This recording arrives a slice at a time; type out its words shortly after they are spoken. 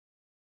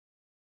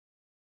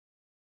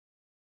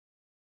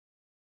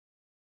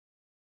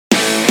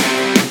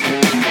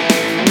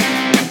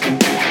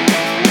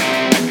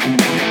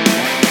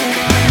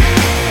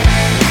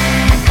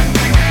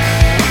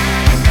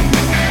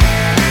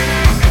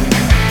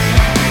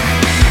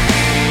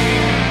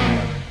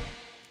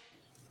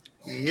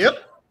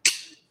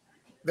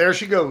There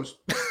she goes.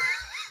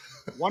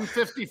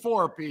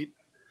 154, Pete.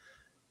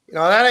 You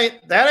know, that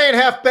ain't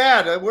half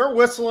bad. We're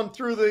whistling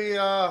through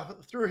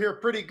through here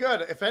pretty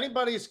good. If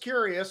anybody's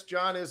curious,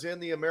 John is in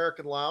the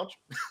American Lounge.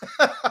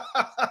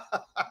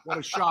 What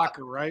a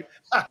shocker, right?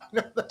 I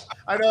know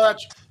that.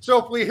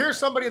 So if we hear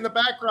somebody in the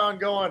background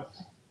going,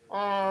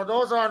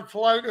 those on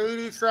flight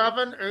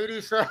 87,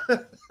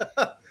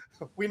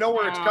 we know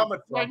where it's coming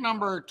from. Flight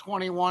number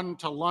 21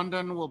 to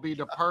London will be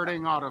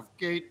departing out of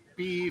gate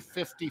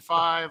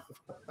B55.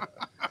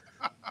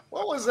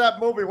 What was that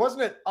movie?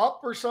 Wasn't it Up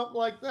or something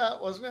like that?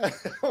 Wasn't it?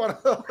 One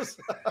of those.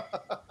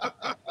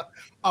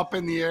 Up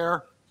in the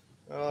Air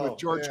with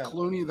George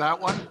Clooney, that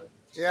one?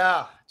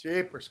 Yeah,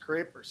 Jeepers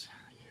Creepers.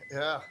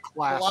 Yeah.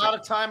 Classic. A lot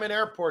of time in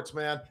airports,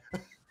 man.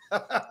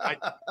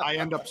 I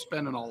end up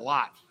spending a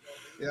lot.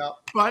 Yeah.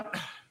 But,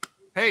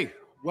 hey,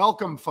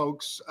 welcome,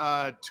 folks,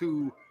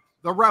 to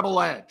The Rebel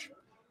Edge.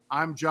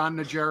 I'm John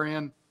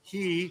Najarian.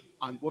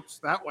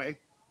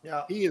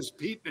 Yeah. He is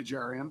Pete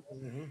Najarian.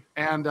 Mm-hmm.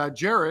 And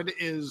Jared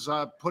is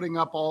putting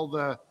up all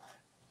the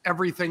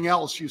everything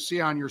else you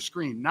see on your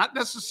screen. Not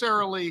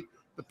necessarily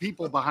the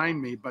people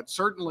behind me, but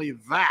certainly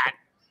that.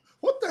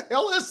 What the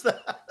hell is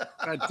that?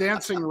 That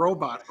dancing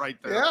robot right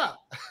there. Yeah.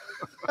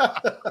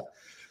 That's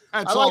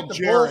I all like the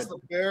Jared.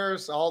 Bulls, the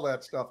Bears, all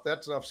that stuff.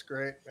 That stuff's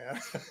great, man.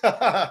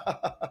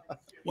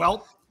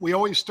 Well, we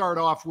always start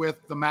off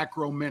with the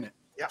macro minute.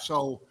 Yeah.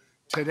 So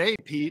today,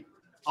 Pete,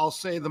 I'll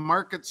say the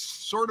market's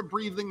sort of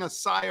breathing a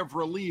sigh of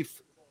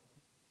relief.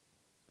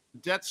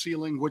 Debt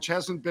ceiling, which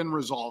hasn't been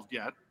resolved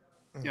yet.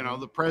 Mm-hmm. You know,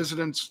 the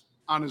president's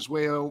on his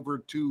way over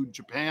to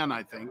Japan,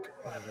 I think.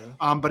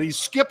 Mm-hmm. But he's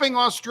skipping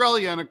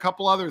Australia and a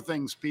couple other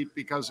things, Pete,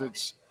 because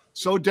it's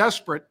so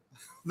desperate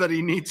that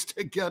he needs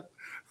to get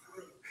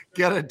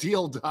a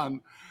deal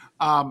done.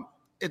 A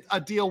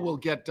deal will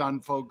get done,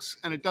 folks,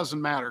 and it doesn't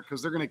matter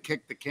because they're going to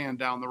kick the can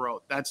down the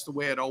road. That's the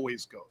way it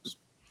always goes.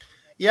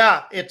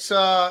 Yeah, it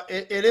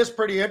is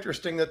pretty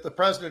interesting that the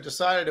president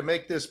decided to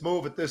make this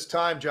move at this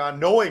time, John,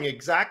 knowing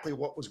exactly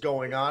what was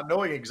going on,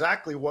 knowing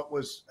exactly what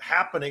was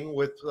happening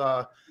with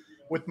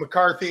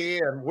McCarthy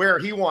and where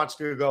he wants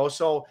to go.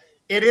 So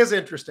it is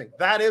interesting.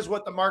 That is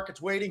what the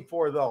market's waiting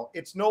for, though.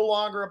 It's no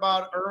longer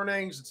about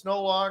earnings. It's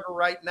no longer,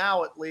 right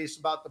now at least,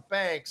 about the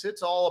banks.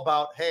 It's all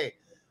about, hey,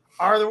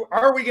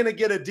 are we going to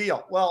get a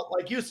deal? Well,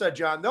 like you said,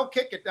 John, they'll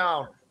kick it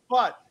down,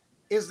 but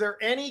is there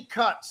any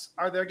cuts?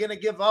 Are they going to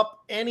give up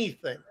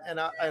anything?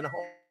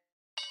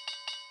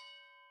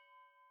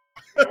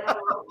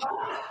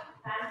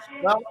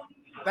 Well,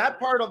 that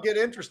part will get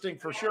interesting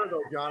for sure,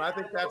 though, John. I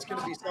think that's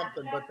going to be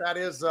something. But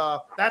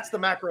that's the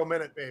macro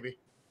minute, baby.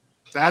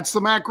 That's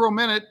the macro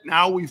minute.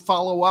 Now we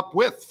follow up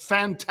with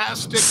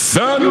fantastic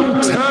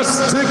futures.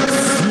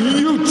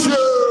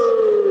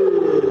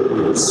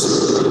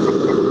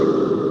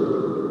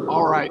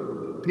 All right.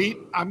 Pete,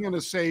 I'm going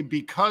to say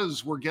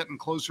because we're getting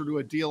closer to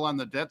a deal on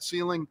the debt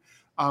ceiling,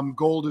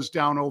 gold is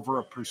down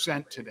over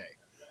 1% today.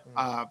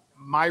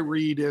 My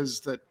read is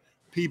that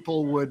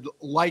people would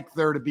like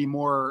there to be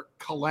more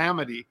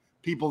calamity,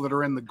 people that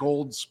are in the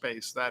gold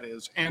space, that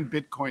is, and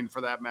Bitcoin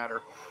for that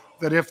matter,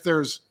 that if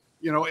there's,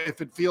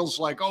 if it feels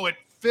like, at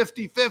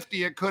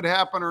 50-50, it could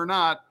happen or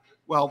not,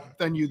 well,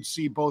 then you'd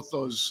see both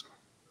those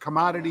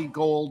commodity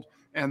gold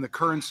and the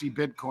currency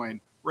Bitcoin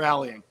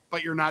rallying,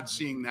 but you're not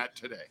seeing that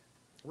today.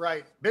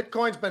 Right.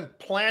 Bitcoin's been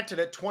planted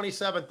at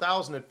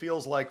 27,000, it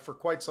feels like, for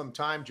quite some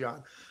time,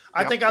 John.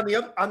 I think on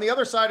the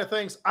other side of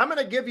things, I'm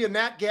going to give you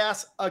nat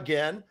gas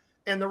again.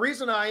 And the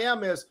reason I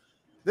am is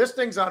this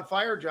thing's on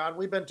fire, John.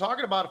 We've been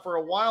talking about it for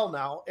a while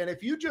now. And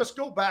if you just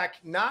go back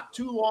not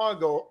too long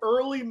ago,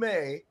 early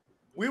May,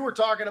 we were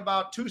talking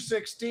about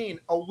 216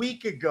 a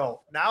week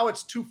ago. Now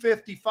it's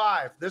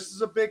 255. This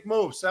is a big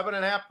move,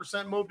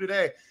 7.5% move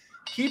today.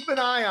 Keep an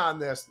eye on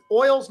this.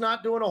 Oil's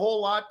not doing a whole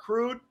lot,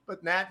 crude,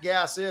 but nat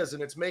gas is,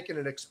 and it's making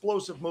an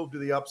explosive move to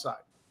the upside.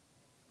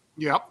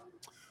 Yep.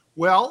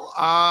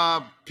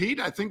 Well, Pete,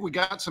 I think we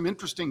got some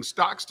interesting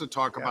stocks to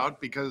talk about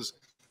because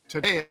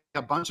today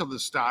a bunch of the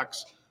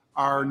stocks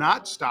are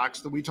not stocks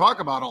that we talk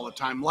about all the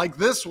time, like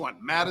this one,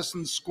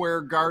 Madison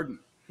Square Garden,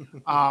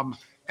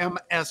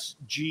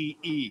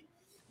 MSGE.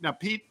 Now,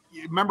 Pete,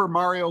 you remember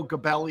Mario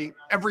Gabelli?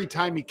 Every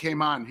time he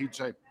came on, he'd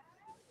say,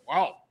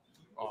 wow,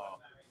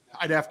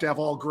 I'd have to have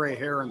all gray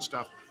hair and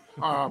stuff.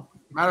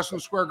 Madison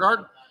Square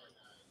Garden?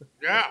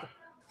 Yeah,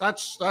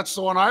 that's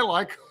the one I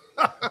like.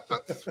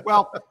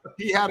 Well,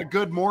 he had a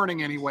good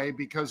morning anyway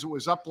because it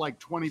was up like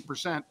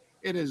 20%.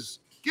 It has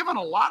given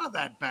a lot of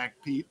that back,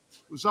 Pete.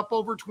 It was up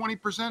over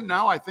 20%.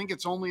 Now I think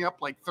it's only up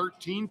like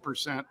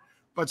 13%,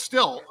 but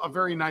still a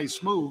very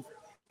nice move.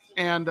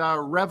 And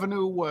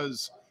revenue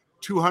was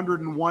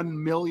 $201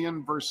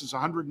 million versus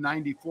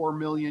 $194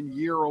 million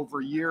year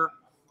over year.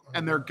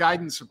 And their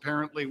guidance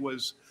apparently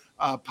was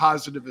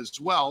positive as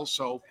well.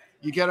 So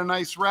you get a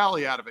nice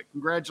rally out of it.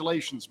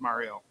 Congratulations,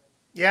 Mario.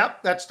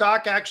 Yep, that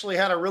stock actually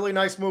had a really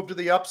nice move to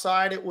the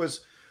upside. It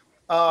was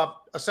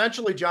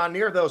essentially, John,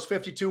 near those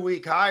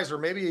 52-week highs, or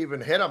maybe even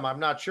hit them. I'm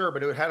not sure,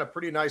 but it had a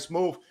pretty nice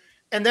move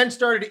and then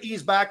started to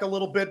ease back a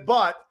little bit.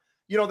 But,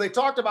 they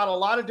talked about a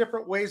lot of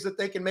different ways that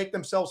they can make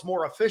themselves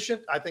more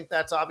efficient. I think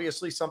that's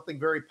obviously something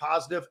very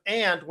positive.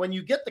 And when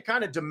you get the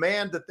kind of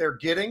demand that they're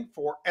getting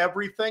for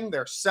everything,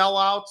 their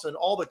sellouts and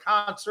all the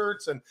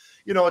concerts, and,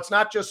 it's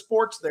not just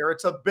sports there,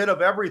 it's a bit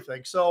of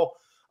everything. So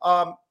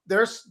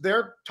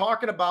they're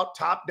talking about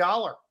top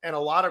dollar and a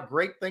lot of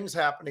great things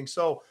happening.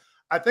 So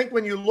I think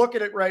when you look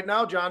at it right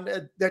now, John,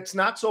 that's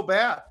not so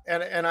bad.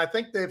 And I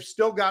think they've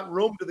still got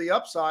room to the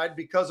upside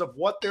because of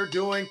what they're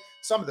doing,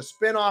 some of the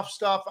spin-off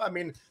stuff. I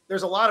mean,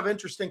 there's a lot of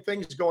interesting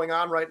things going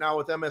on right now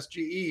with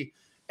MSGE.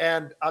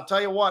 And I'll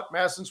tell you what,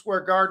 Madison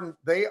Square Garden,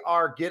 they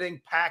are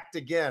getting packed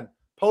again.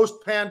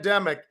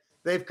 Post-pandemic,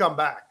 they've come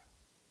back.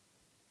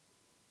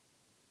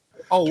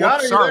 Oh, John,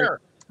 whoops, sorry.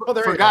 Oh,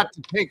 there Forgot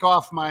to take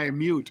off my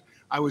mute.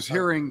 I was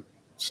hearing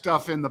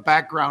stuff in the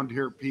background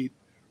here, Pete,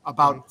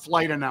 about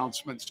flight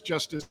announcements,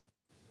 just as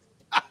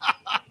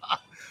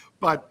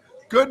but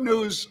good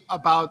news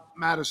about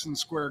Madison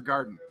Square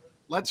Garden.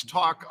 Let's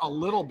talk a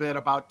little bit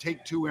about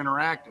Take-Two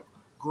Interactive.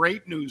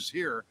 Great news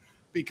here,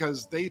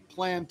 because they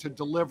plan to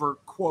deliver,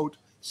 quote,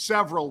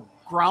 several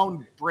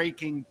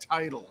groundbreaking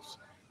titles.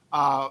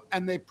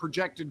 And they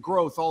projected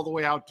growth all the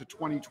way out to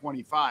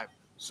 2025.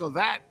 So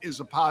that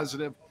is a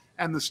positive,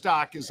 and the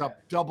stock is up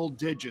double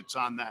digits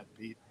on that,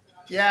 Pete.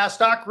 Yeah,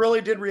 stock really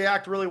did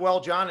react really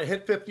well, John. It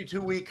hit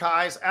 52-week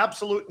highs,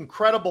 absolute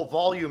incredible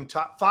volume,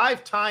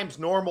 5 times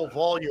normal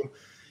volume.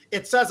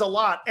 It says a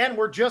lot. And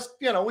we're just,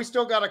 we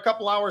still got a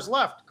couple hours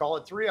left, call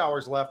it 3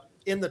 hours left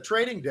in the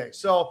trading day.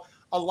 So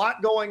a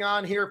lot going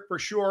on here for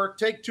sure.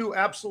 Take-Two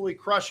absolutely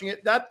crushing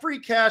it. That free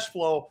cash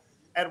flow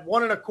at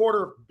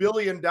 $1.25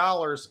 billion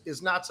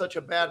is not such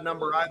a bad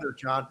number either,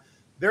 John.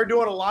 They're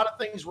doing a lot of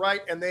things right,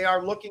 and they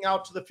are looking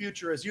out to the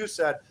future, as you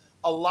said.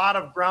 A lot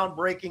of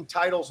groundbreaking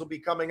titles will be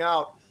coming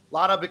out. A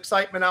lot of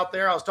excitement out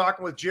there. I was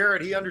talking with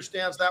Jared. He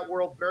understands that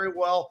world very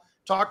well.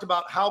 Talked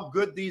about how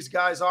good these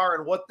guys are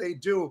and what they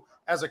do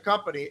as a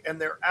company, and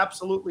they're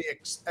absolutely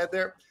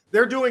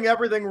they're doing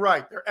everything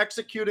right. They're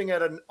executing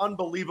at an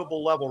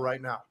unbelievable level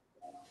right now.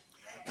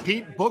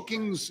 Pete,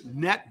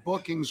 net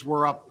bookings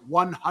were up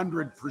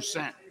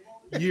 100%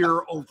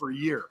 year over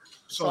year.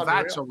 So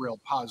that's a real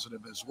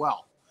positive as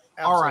well.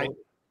 Absolutely. All right.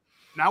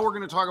 Now we're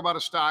going to talk about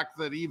a stock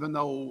that, even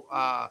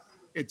though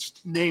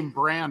it's name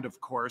brand, of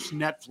course,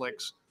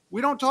 Netflix,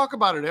 we don't talk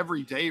about it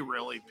every day,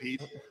 really,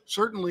 Pete.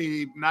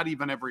 Certainly not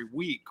even every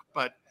week,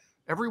 but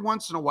every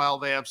once in a while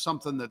they have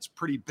something that's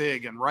pretty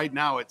big. And right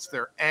now it's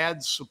their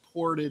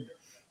ad-supported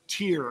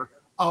tier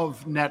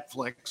of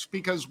Netflix,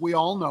 because we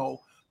all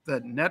know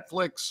that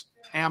Netflix,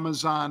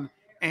 Amazon,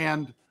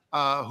 and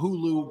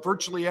Hulu,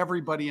 virtually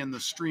everybody in the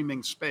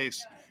streaming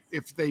space,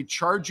 if they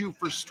charge you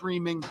for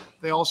streaming,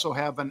 they also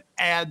have an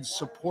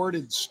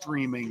ad-supported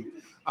streaming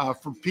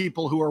for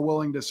people who are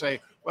willing to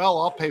say,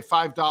 well, I'll pay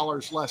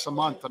 $5 less a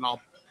month and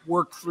I'll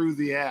work through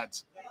the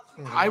ads.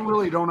 I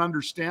really don't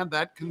understand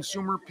that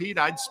consumer, Pete.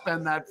 I'd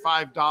spend that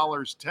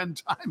 $5 10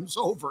 times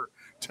over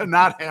to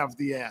not have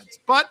the ads.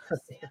 But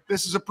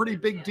this is a pretty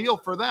big deal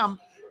for them.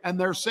 And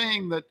they're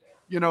saying that,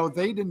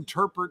 they'd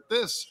interpret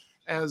this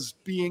as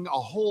being a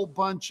whole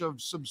bunch of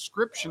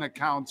subscription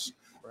accounts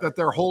that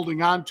they're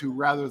holding on to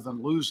rather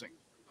than losing.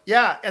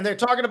 Yeah, and they're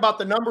talking about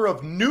the number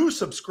of new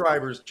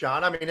subscribers,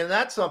 John. I mean, and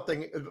that's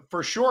something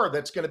for sure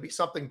that's going to be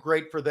something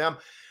great for them.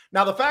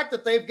 Now, the fact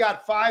that they've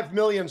got 5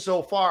 million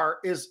so far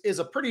is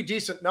a pretty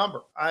decent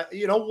number.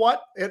 You know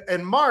what?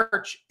 In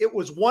March, it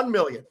was 1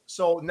 million.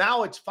 So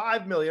now it's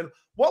 5 million.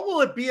 What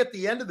will it be at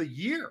the end of the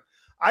year?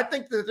 I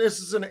think that this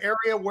is an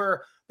area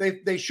where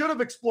they should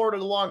have explored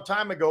it a long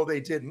time ago. They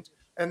didn't,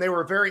 and they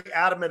were very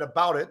adamant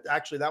about it.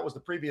 Actually, that was the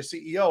previous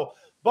CEO.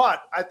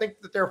 But I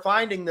think that they're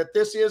finding that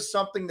this is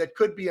something that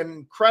could be an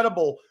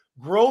incredible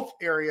growth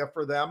area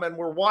for them, and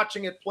we're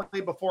watching it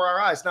play before our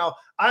eyes. Now,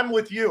 I'm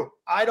with you.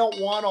 I don't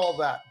want all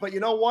that. But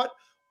you know what?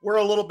 We're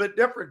a little bit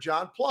different,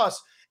 John.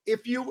 Plus,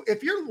 if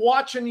you're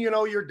watching,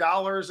 your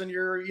dollars and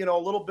you're, a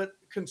little bit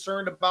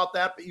concerned about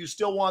that, but you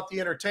still want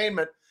the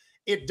entertainment,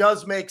 it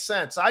does make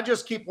sense. I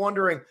just keep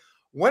wondering,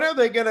 when are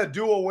they going to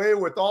do away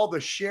with all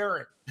the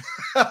sharing?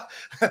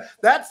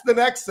 That's the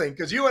next thing,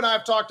 because you and I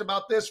have talked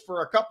about this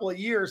for a couple of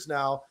years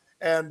now,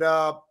 and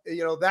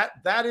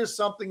that is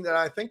something that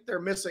I think they're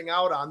missing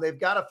out on. They've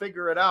got to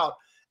figure it out,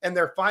 and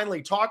they're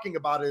finally talking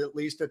about it. At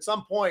least at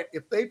some point,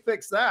 if they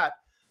fix that,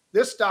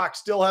 this stock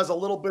still has a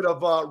little bit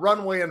of a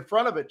runway in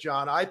front of it,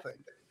 John. I think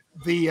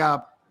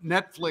the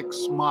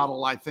Netflix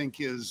model, I think,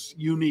 is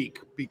unique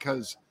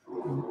because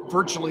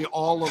virtually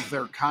all of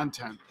their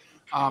content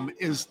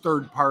is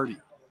third party.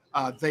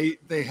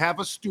 They have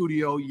a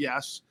studio,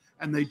 yes,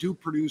 and they do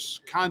produce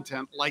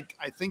content like,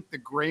 I think, The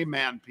Gray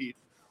Man, Pete,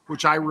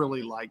 which I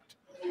really liked.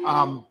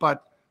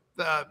 But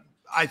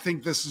I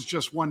think this is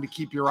just one to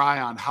keep your eye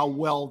on, how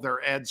well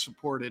their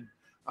ad-supported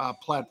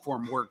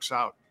platform works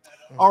out.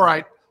 All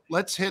right,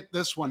 let's hit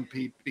this one,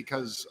 Pete,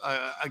 because,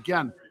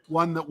 again,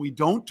 one that we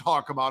don't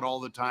talk about all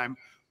the time,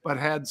 but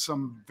had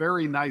some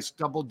very nice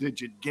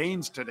double-digit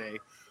gains today,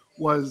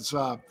 was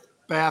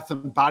Bath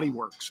and Body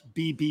Works,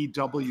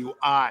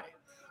 BBWI.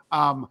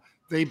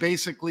 They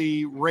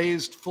basically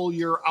raised full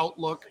year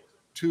outlook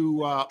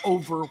to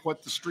over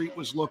what the street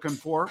was looking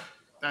for.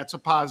 That's a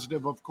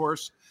positive, of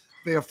course.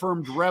 They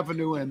affirmed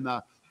revenue in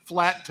the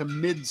flat to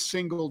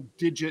mid-single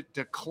digit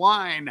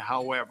decline,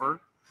 however.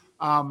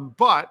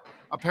 But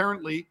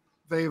apparently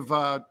they've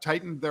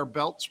tightened their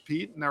belts,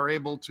 Pete, and they're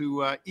able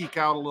to eke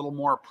out a little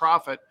more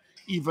profit,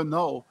 even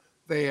though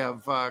they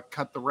have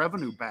cut the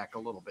revenue back a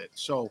little bit.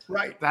 So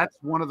Right. that's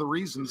one of the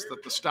reasons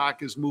that the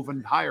stock is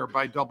moving higher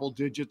by double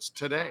digits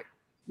today.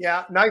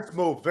 Yeah, nice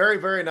move. Very,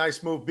 very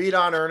nice move. Beat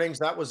on earnings.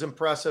 That was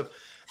impressive.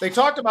 They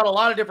talked about a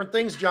lot of different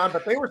things, John,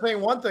 but they were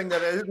saying one thing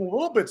that is a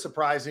little bit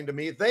surprising to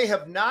me. They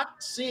have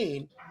not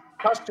seen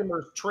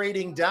customers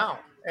trading down.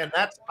 And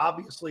that's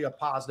obviously a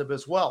positive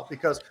as well,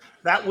 because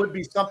that would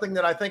be something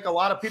that I think a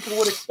lot of people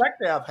would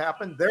expect to have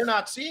happen. They're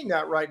not seeing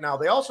that right now.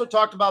 They also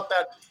talked about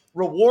that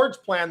rewards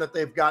plan that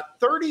they've got.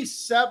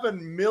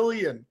 37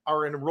 million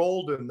are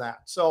enrolled in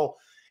that. So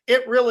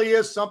it really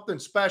is something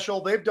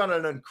special. They've done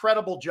an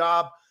incredible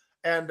job.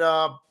 And,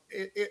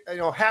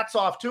 hats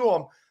off to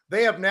them.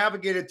 They have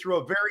navigated through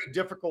a very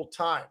difficult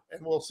time,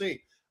 and we'll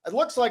see. It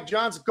looks like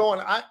John's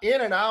going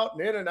in and out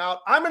and in and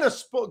out. I'm going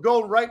to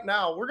go right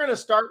now. We're going to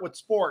start with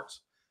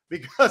sports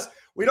because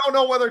we don't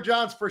know whether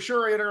John's for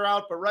sure in or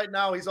out, but right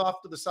now he's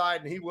off to the side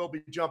and he will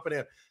be jumping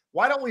in.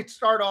 Why don't we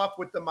start off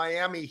with the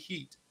Miami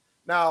Heat?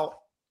 Now,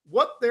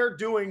 what they're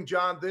doing,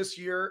 John, this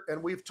year,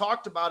 and we've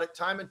talked about it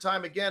time and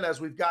time again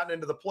as we've gotten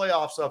into the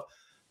playoffs of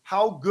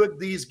how good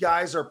these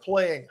guys are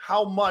playing,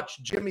 how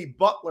much Jimmy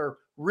Butler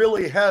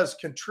really has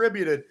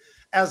contributed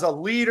as a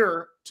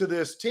leader to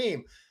this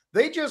team.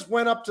 They just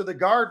went up to the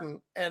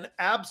Garden and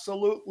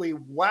absolutely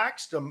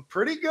waxed them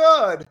pretty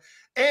good.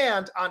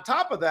 And on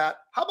top of that,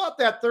 how about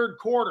that third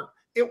quarter?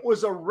 It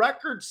was a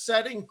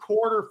record-setting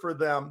quarter for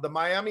them. The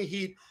Miami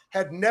Heat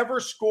had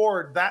never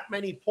scored that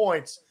many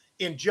points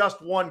in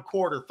just one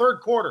quarter.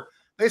 Third quarter,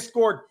 they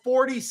scored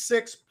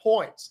 46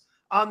 points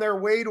on their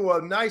way to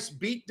a nice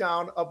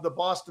beatdown of the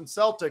Boston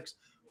Celtics,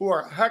 who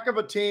are a heck of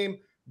a team,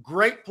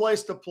 great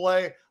place to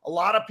play. A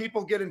lot of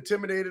people get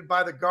intimidated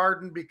by the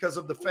Garden because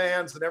of the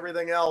fans and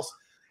everything else.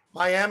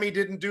 Miami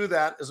didn't do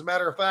that. As a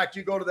matter of fact,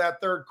 you go to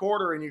that third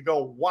quarter and you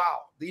go,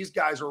 wow, these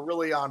guys are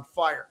really on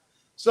fire.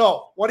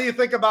 So what do you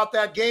think about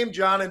that game,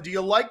 John? And do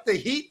you like the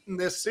Heat in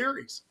this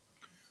series?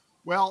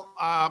 Well,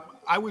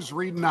 I was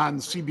reading on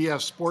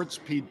CBS Sports,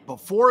 Pete,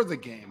 before the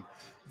game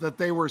that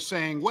they were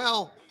saying,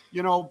 well,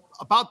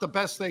 about the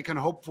best they can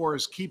hope for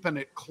is keeping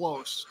it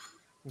close,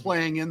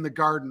 playing in the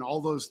Garden,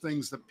 all those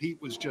things that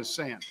Pete was just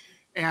saying.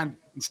 And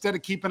instead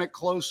of keeping it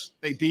close,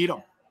 they beat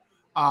them.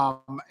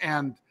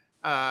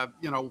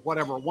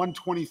 Whatever,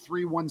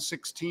 123,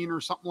 116 or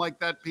something like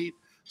that, Pete.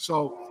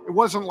 So it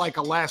wasn't like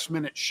a last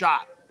minute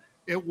shot.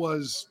 It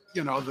was,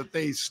 that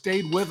they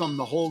stayed with them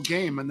the whole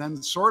game and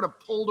then sort of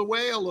pulled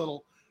away a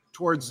little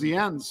towards the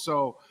end.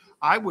 So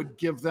I would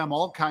give them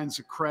all kinds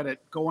of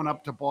credit going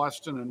up to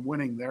Boston and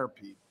winning there,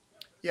 Pete.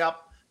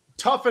 Yep.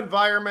 Tough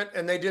environment,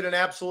 and they did an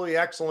absolutely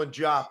excellent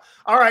job.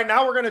 All right,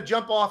 now we're going to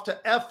jump off to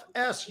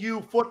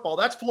FSU football.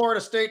 That's Florida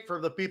State for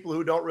the people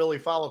who don't really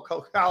follow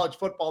college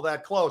football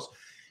that close.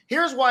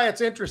 Here's why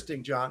it's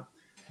interesting, John.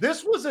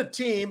 This was a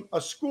team,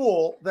 a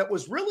school that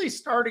was really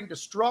starting to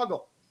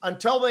struggle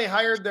until they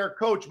hired their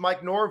coach,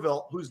 Mike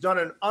Norville, who's done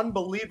an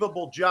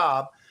unbelievable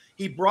job.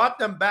 He brought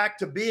them back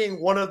to being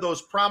one of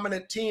those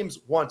prominent teams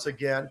once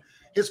again.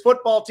 His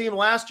football team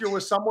last year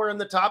was somewhere in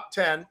the top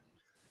 10.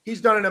 He's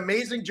done an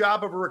amazing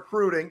job of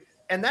recruiting,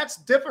 and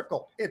that's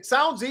difficult. It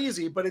sounds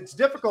easy, but it's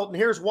difficult, and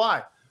here's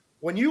why.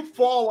 When you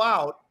fall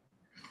out,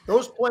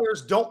 those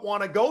players don't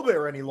want to go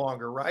there any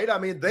longer, right? I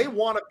mean, they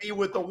want to be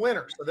with the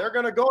winners. So they're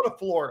going to go to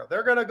Florida.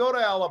 They're going to go to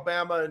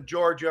Alabama and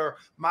Georgia or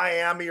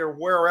Miami or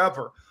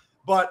wherever.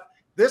 But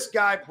this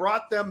guy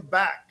brought them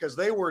back because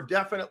they were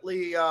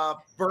definitely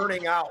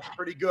burning out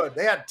pretty good.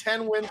 They had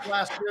 10 wins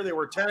last year. They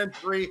were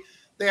 10-3.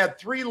 They had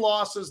 3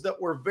 losses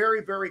that were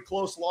very, very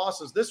close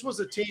losses. This was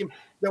a team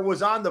that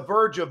was on the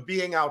verge of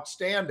being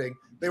outstanding.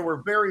 They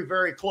were very,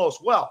 very close.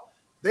 Well,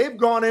 they've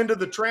gone into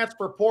the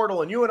transfer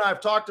portal, and you and I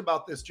have talked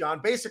about this,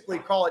 John, basically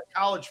call it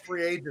college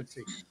free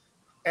agency.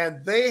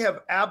 And they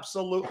have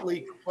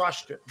absolutely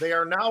crushed it. They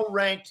are now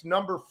ranked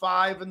number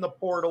 5 in the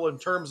portal in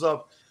terms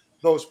of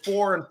those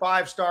 4- and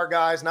 5-star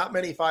guys. Not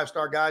many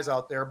 5-star guys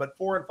out there, but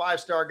 4- and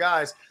 5-star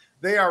guys.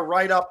 They are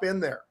right up in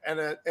there. And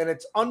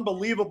it's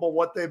unbelievable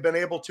what they've been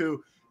able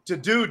to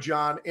do,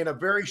 John, in a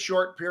very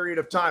short period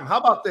of time. How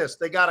about this?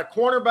 They got a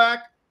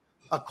cornerback.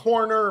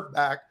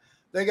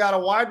 They got a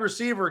wide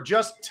receiver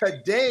just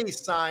today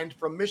signed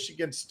from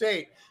Michigan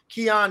State,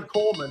 Keon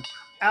Coleman,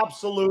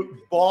 absolute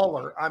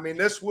baller. I mean,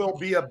 this will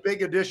be a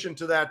big addition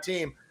to that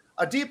team.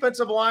 A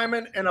defensive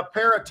lineman and a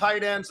pair of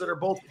tight ends that are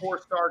both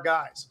 4-star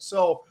guys.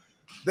 So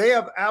they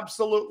have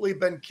absolutely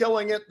been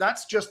killing it.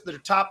 That's just the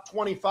top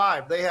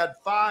 25. They had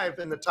 5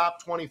 in the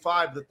top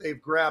 25 that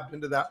they've grabbed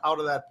out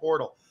of that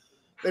portal.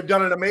 They've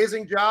done an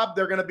amazing job.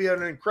 They're going to be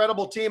an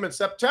incredible team. And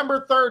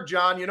September 3rd,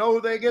 John, you know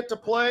who they get to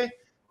play?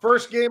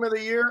 First game of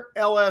the year,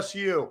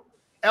 LSU.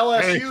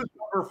 LSU is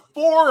number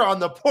 4 on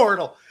the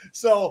portal.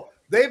 So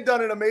They've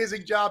done an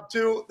amazing job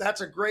too.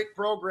 That's a great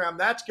program.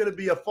 That's going to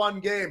be a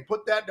fun game.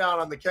 Put that down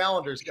on the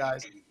calendars,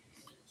 guys.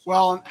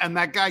 Well, and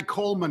that guy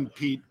Coleman,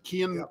 Pete,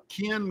 Yep.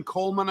 Kean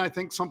Coleman, I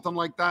think, something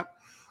like that.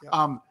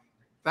 Yep.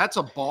 That's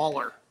a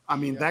baller. I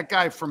mean, Yep. that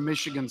guy from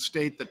Michigan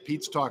State that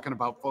Pete's talking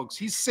about, folks,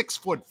 he's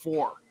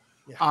 6'4".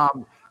 Yeah.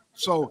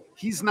 So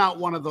he's not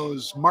one of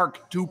those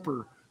Mark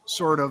Duper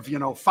sort of,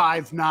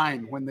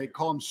 5'9" when they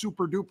call him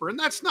super duper. And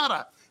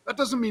that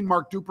doesn't mean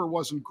Mark Duper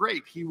wasn't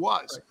great. He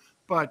was, Right.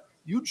 but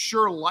you'd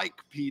sure like,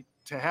 Pete,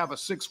 to have a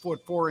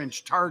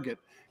 6'4" target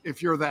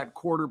if you're that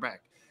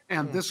quarterback.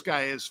 And this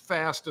guy is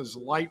fast as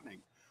lightning.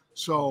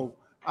 So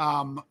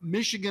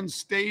Michigan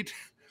State,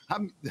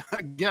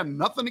 again,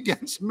 nothing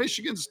against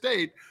Michigan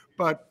State,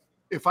 but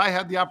if I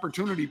had the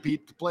opportunity,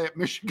 Pete, to play at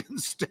Michigan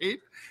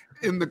State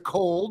in the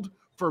cold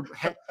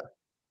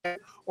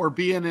or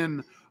being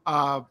in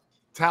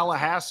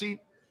Tallahassee,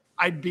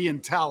 I'd be in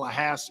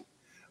Tallahassee.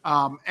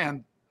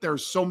 And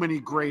there's so many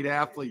great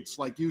athletes,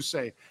 like you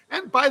say.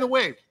 And by the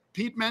way,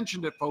 Pete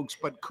mentioned it, folks,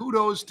 but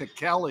kudos to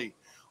Kelly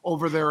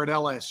over there at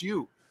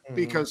LSU,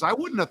 because I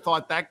wouldn't have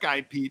thought that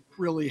guy, Pete,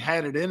 really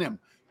had it in him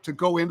to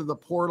go into the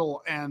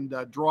portal and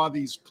draw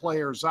these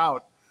players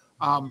out.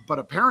 But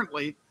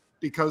apparently,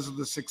 because of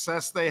the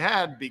success they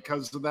had,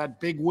 because of that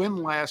big win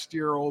last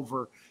year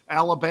over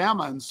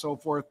Alabama and so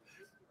forth,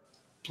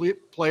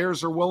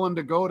 players are willing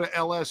to go to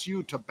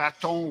LSU, to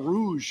Baton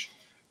Rouge.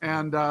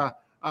 And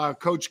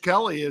Coach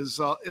Kelly is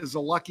a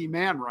lucky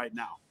man right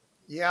now.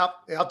 Yeah,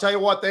 I'll tell you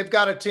what, they've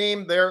got a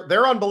team.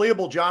 They're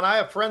unbelievable, John. I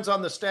have friends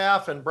on the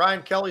staff, and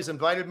Brian Kelly's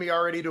invited me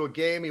already to a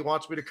game. He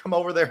wants me to come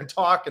over there and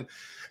talk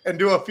and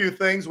do a few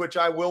things, which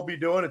I will be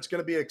doing. It's going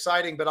to be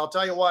exciting. But I'll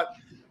tell you what,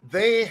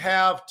 they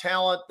have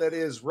talent that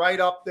is right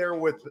up there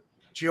with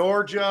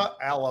Georgia,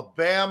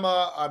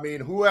 Alabama. I mean,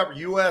 whoever,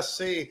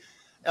 USC.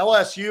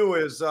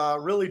 LSU is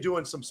really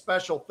doing some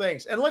special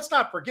things. And let's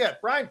not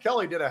forget, Brian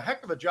Kelly did a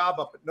heck of a job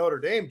up at Notre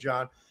Dame,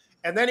 John.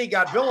 And then he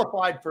got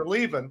vilified for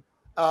leaving.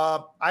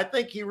 I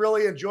think he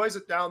really enjoys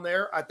it down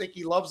there. I think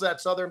he loves that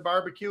Southern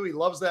barbecue. He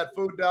loves that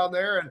food down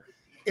there. And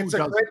it's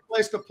a great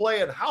place to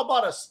play. And how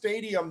about a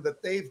stadium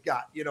that they've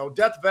got?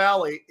 Death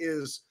Valley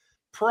is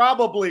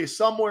probably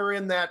somewhere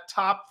in that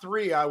top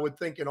 3, I would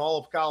think, in all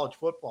of college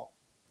football.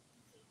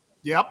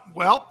 Yep.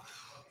 Well,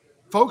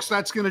 folks,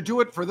 that's going to do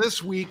it for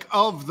this week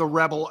of the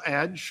Rebel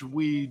Edge.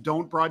 We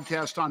don't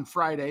broadcast on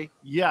Friday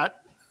yet.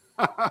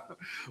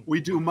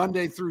 We do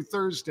Monday through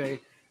Thursday.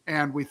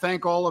 And we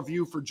thank all of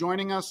you for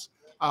joining us.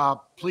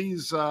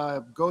 Please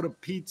go to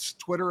Pete's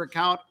Twitter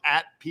account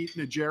at Pete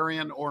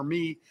Najarian, or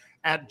me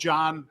at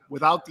John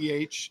without the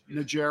H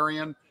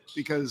Najarian,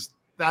 because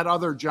that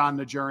other John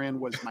Najarian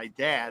was my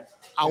dad,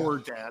 our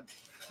dad.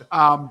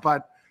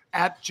 But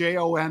at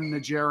JON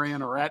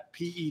Najarian or at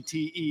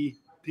PETE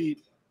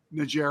Pete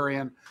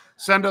Najarian.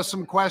 Send us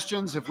some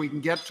questions. If we can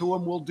get to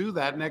them, we'll do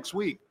that next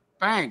week.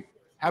 Bang.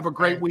 Have a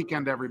great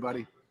weekend,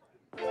 everybody.